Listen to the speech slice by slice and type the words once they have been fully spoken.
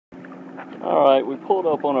Alright, we pulled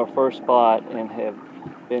up on our first spot and have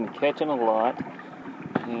been catching a lot,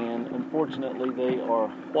 and unfortunately they are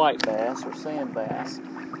white bass or sand bass.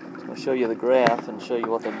 I'm going to show you the graph and show you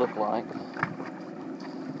what they look like.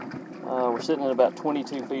 We're sitting at about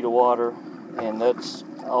 22 feet of water, and that's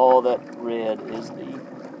all that red is the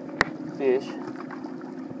fish.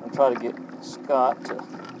 I'll try to get Scott to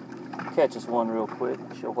catch us one real quick,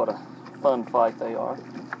 show what a fun fight they are.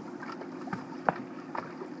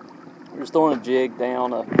 We're just throwing a jig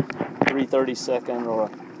down a 3/32 or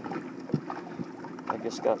I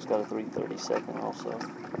guess Scott's got a 3/32 also.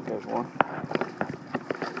 There's one.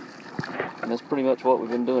 And that's pretty much what we've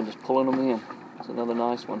been doing, just pulling them in. It's another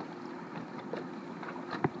nice one.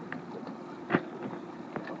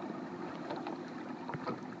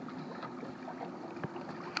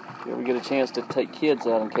 If you ever get a chance to take kids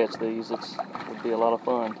out and catch these, it would be a lot of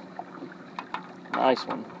fun. Nice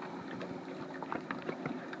one.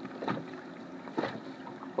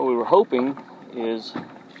 What we were hoping is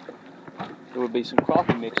there would be some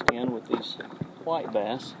crappie mixed in with these white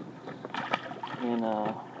bass and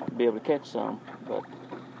be able to catch some. But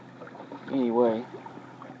anyway,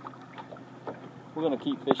 we're going to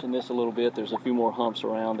keep fishing this a little bit. There's a few more humps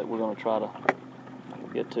around that we're going to try to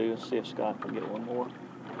get to. See if Scott can get one more.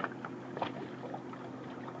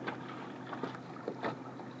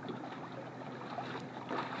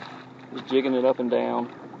 Just jigging it up and down,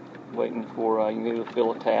 waiting for you can either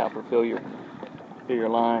fill a tap or fill your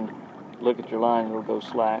line. Look at your line and it'll go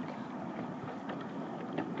slack.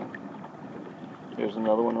 Here's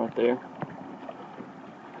another one right there.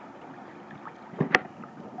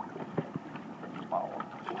 Small one.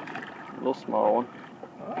 A little small one.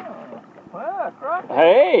 Oh, well, crappie.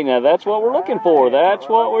 Hey, now that's what we're looking for. That's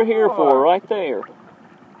what we're here for right there.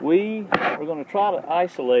 We are going to try to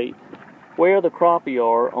isolate where the crappie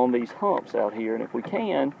are on these humps out here, and if we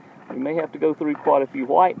can, we may have to go through quite a few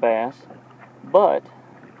white bass, but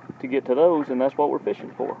to get to those, and that's what we're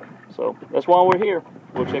fishing for. So that's why we're here.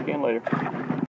 We'll check in later.